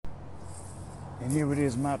And here it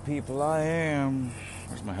is, my people. I am.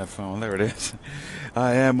 Where's my headphone? There it is.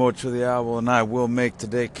 I am Ocho the Owl, and I will make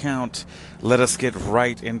today count. Let us get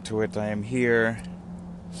right into it. I am here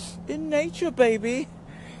in nature, baby.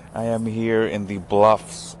 I am here in the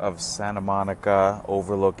bluffs of Santa Monica,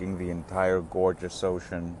 overlooking the entire gorgeous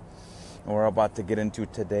ocean. And we're about to get into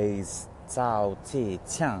today's Cao Ti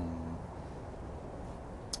Chang.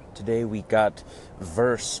 Today we got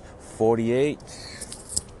verse 48.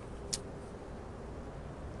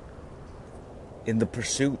 In the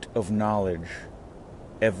pursuit of knowledge,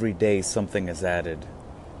 every day something is added.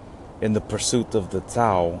 In the pursuit of the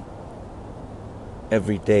Tao,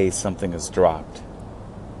 every day something is dropped.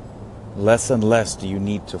 Less and less do you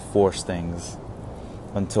need to force things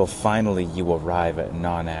until finally you arrive at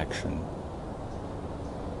non-action.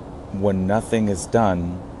 When nothing is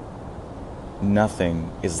done,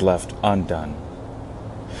 nothing is left undone.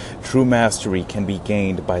 True mastery can be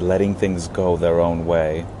gained by letting things go their own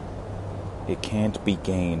way. It can't be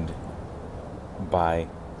gained by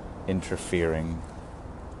interfering.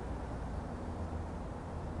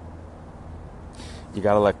 You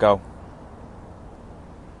gotta let go.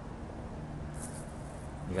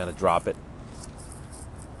 You gotta drop it.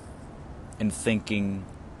 In thinking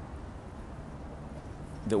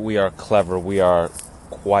that we are clever, we are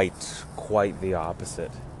quite the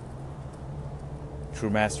opposite. True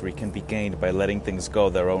mastery can be gained by letting things go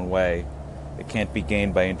their own way. It can't be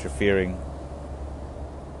gained by interfering.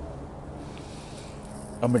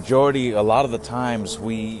 A lot of the times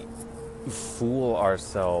we fool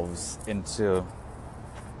ourselves into,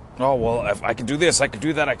 oh, well, if I can do this, I can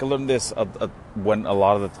do that, I can learn this, when a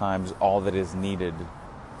lot of the times all that is needed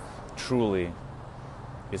truly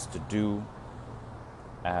is to do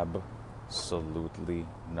absolutely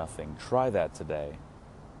nothing. Try that today.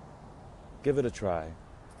 Give it a try.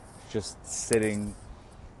 Just sitting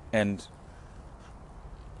and,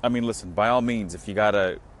 listen, by all means, if you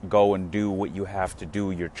gotta go and do what you have to do,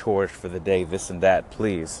 your chores for the day, this and that,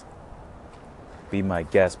 please be my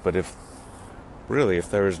guest. But if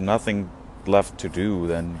there is nothing left to do,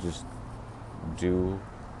 then just do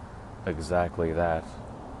exactly that.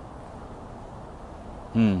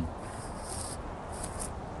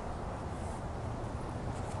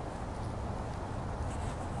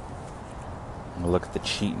 Look at the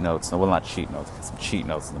cheat notes. Well, not cheat notes. Get some cheat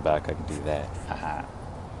notes in the back. I can do that. Haha.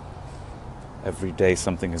 Every day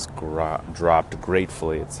something is dropped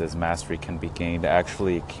gracefully. It says mastery can be gained.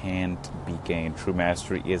 Actually, it can't be gained. True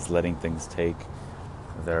mastery is letting things take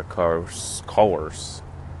their course.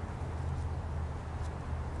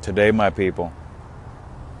 Today, my people,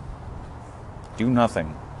 do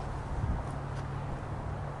nothing.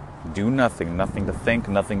 Do nothing. Nothing to think,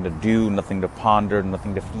 nothing to do, nothing to ponder,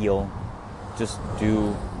 nothing to feel. Just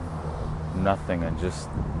do nothing and just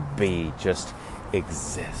be. Just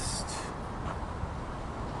exist.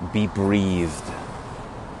 Be breathed.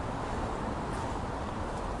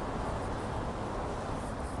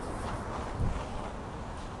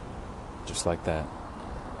 Just like that.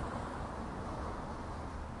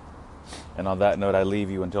 And on that note, I leave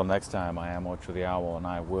you until next time. I am Ocho the Owl, and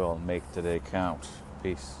I will make today count.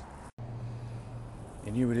 Peace.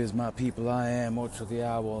 And here it is, my people. I am Ocho the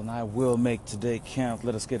Owl, and I will make today count.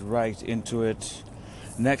 Let us get right into it.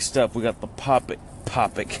 Next up, we got the Popic.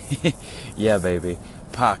 Yeah, baby.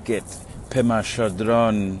 Pocket Pema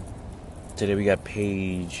Chardron. Today we got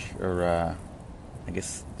the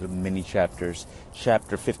mini chapters.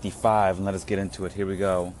 Chapter 55, and let us get into it. Here we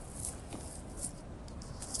go.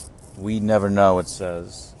 We never know, it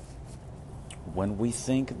says. When we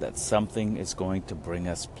think that something is going to bring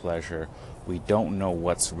us pleasure, we don't know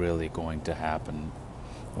what's really going to happen.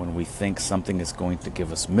 When we think something is going to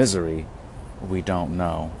give us misery, we don't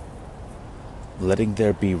know. Letting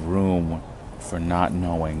there be room for not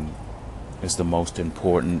knowing is the most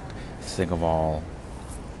important thing of all.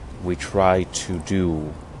 We try to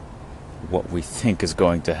do what we think is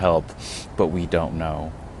going to help, but we don't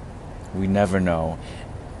know. We never know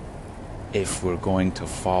if we're going to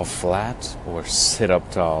fall flat or sit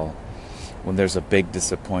up tall. When there's a big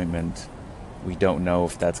disappointment, we don't know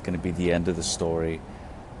if that's going to be the end of the story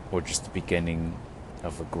or just the beginning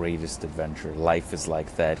of a greatest adventure. Life is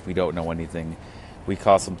like that. We don't know anything. We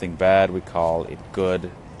call something bad, we call it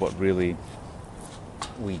good, but really,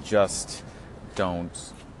 we just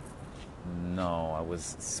don't know. I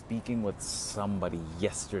was speaking with somebody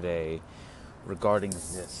yesterday regarding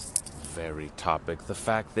this very topic, the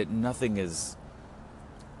fact that nothing is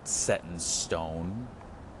set in stone.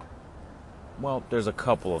 Well, there's a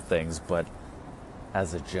couple of things, but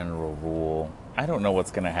as a general rule, I don't know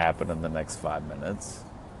what's going to happen in the next 5 minutes.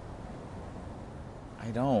 I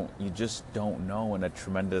don't. You just don't know. And a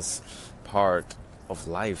tremendous part of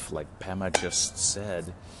life, like Pema just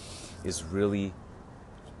said, is really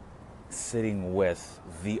sitting with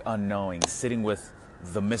the unknowing, sitting with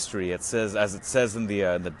the mystery. It says, as it says in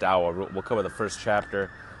the Tao, we'll cover the first chapter.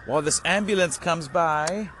 While this ambulance comes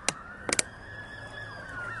by,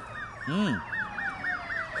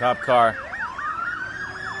 cop car.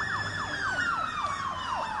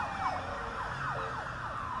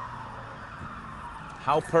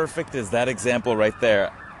 How perfect is that example right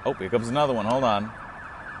there? Oh, here comes another one. Hold on.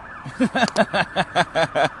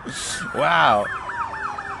 Wow.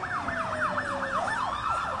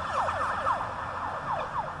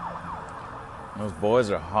 Those boys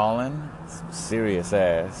are hauling some serious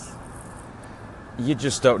ass. You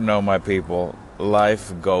just don't know, my people.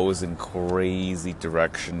 Life goes in crazy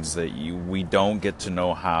directions that we don't get to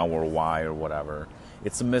know how or why or whatever.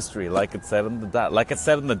 It's a mystery, like it said in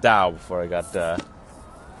the Tao before I got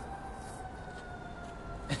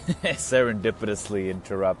serendipitously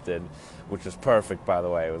interrupted, which was perfect, by the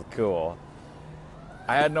way. It was cool.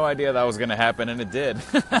 I had no idea that was going to happen, and it did.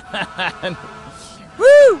 And,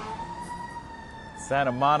 woo!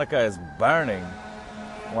 Santa Monica is burning.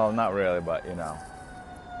 Well, not really, but you know.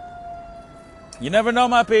 You never know,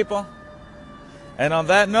 my people. And on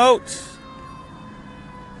that note,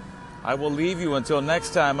 I will leave you until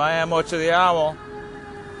next time. I am Ocho the Owl.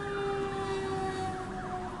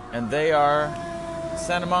 And they are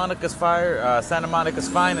Santa Monica's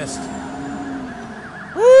finest.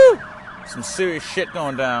 Woo! Some serious shit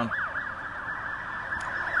going down.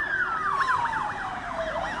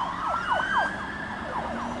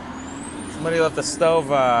 Somebody left the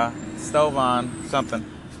stove on. Something.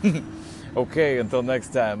 Okay, until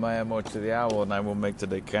next time, I am Ocho the Owl, and I will make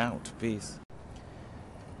today count. Peace.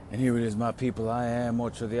 And here it is, my people. I am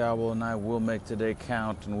Ocho the Owl, and I will make today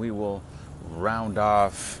count, and we will round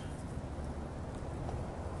off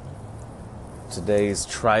today's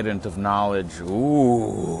trident of knowledge.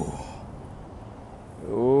 Ooh.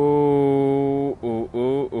 Ooh, ooh,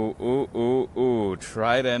 ooh, ooh, ooh, ooh, ooh.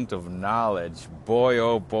 Trident of knowledge. Boy,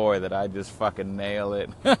 oh boy, that I just fucking nail it.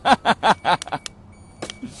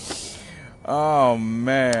 Oh,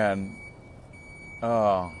 man.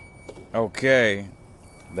 Oh, okay.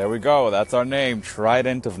 There we go. That's our name,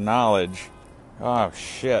 Trident of Knowledge. Oh,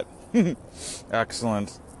 shit.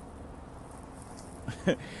 Excellent.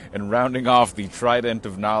 And rounding off the Trident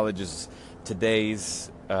of Knowledge is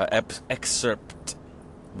today's excerpt.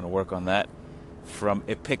 I'm going to work on that. From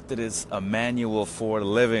Epictetus, A Manual for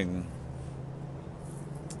Living.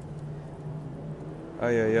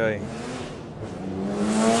 Ay, ay, ay.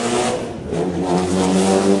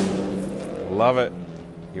 Love it.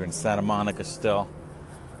 Here in Santa Monica still.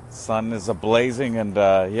 Sun is ablazing and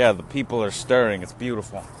yeah, the people are stirring. It's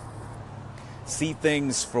beautiful. See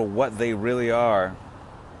things for what they really are.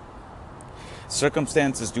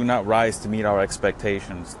 Circumstances do not rise to meet our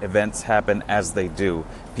expectations. Events happen as they do.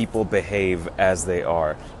 People behave as they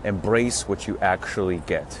are. Embrace what you actually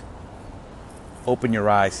get. Open your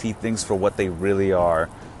eyes, see things for what they really are,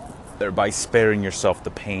 thereby sparing yourself the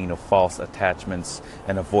pain of false attachments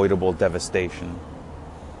and avoidable devastation.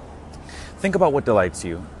 Think about what delights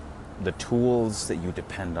you, the tools that you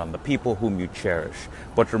depend on, the people whom you cherish.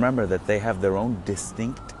 But remember that they have their own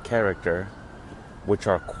distinct character, which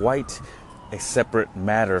are quite a separate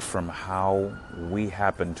matter from how we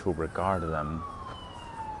happen to regard them.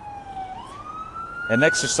 An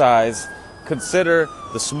exercise, consider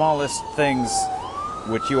the smallest things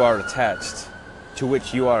which you are attached, to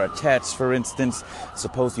which you are attached. For instance,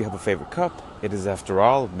 suppose you have a favorite cup. It is, after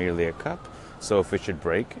all, merely a cup, so if it should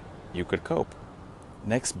break, you could cope.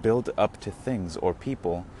 Next, build up to things or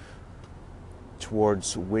people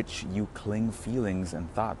towards which you cling feelings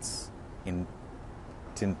and thoughts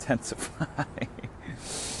to intensify.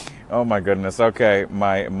 Oh my goodness. Okay,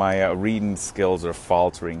 my reading skills are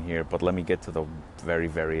faltering here, but let me get to the very,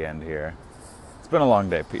 very end here. It's been a long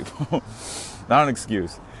day, people. Not an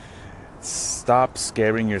excuse. Stop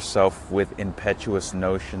scaring yourself with impetuous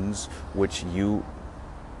notions with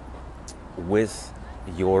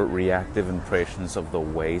your reactive impressions of the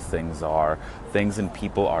way things are. Things and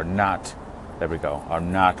people are not, are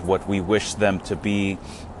not what we wish them to be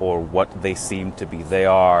or what they seem to be. They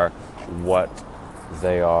are what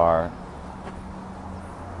they are.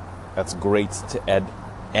 That's great to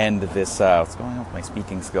end this, what's going on with my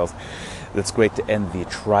speaking skills? That's great to end the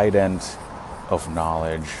trident of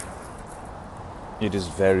knowledge. It is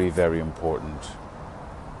very, very important.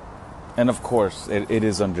 And of course, it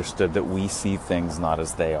is understood that we see things not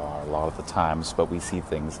as they are a lot of the times, but we see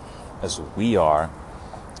things as we are.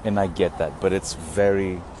 And I get that, but it's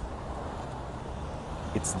very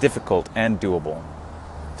it's difficult and doable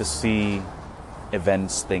to see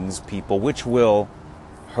events, things, people, which will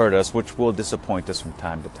hurt us, which will disappoint us from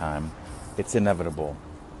time to time. It's inevitable.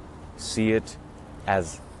 See it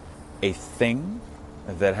as a thing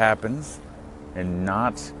that happens and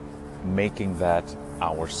not making that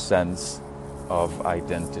our sense of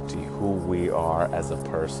identity, who we are as a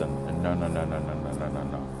person. No, no, no, no, no, no, no, no,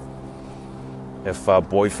 no. If a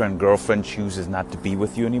boyfriend, girlfriend chooses not to be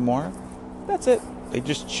with you anymore, that's it. They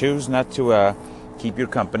just choose not to keep your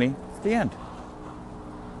company. The end.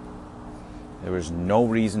 There is no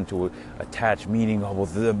reason to attach meaning. Oh, well,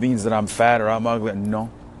 that means that I'm fat or I'm ugly. No.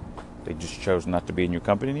 They just chose not to be in your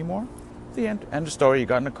company anymore. The end. End of story. You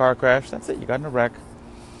got in a car crash. That's it. You got in a wreck.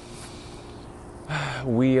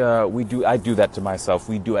 We do. I do that to myself.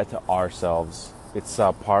 We do it to ourselves. It's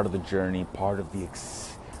part of the journey, part of the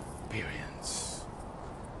experience,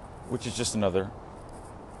 which is just another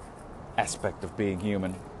aspect of being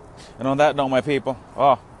human. And on that note, my people,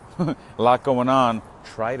 a lot going on.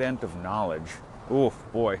 Trident of knowledge. Oof,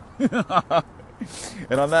 boy.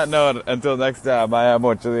 And on that note, until next time, I am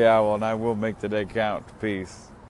Ocho the Owl, and I will make today count. Peace.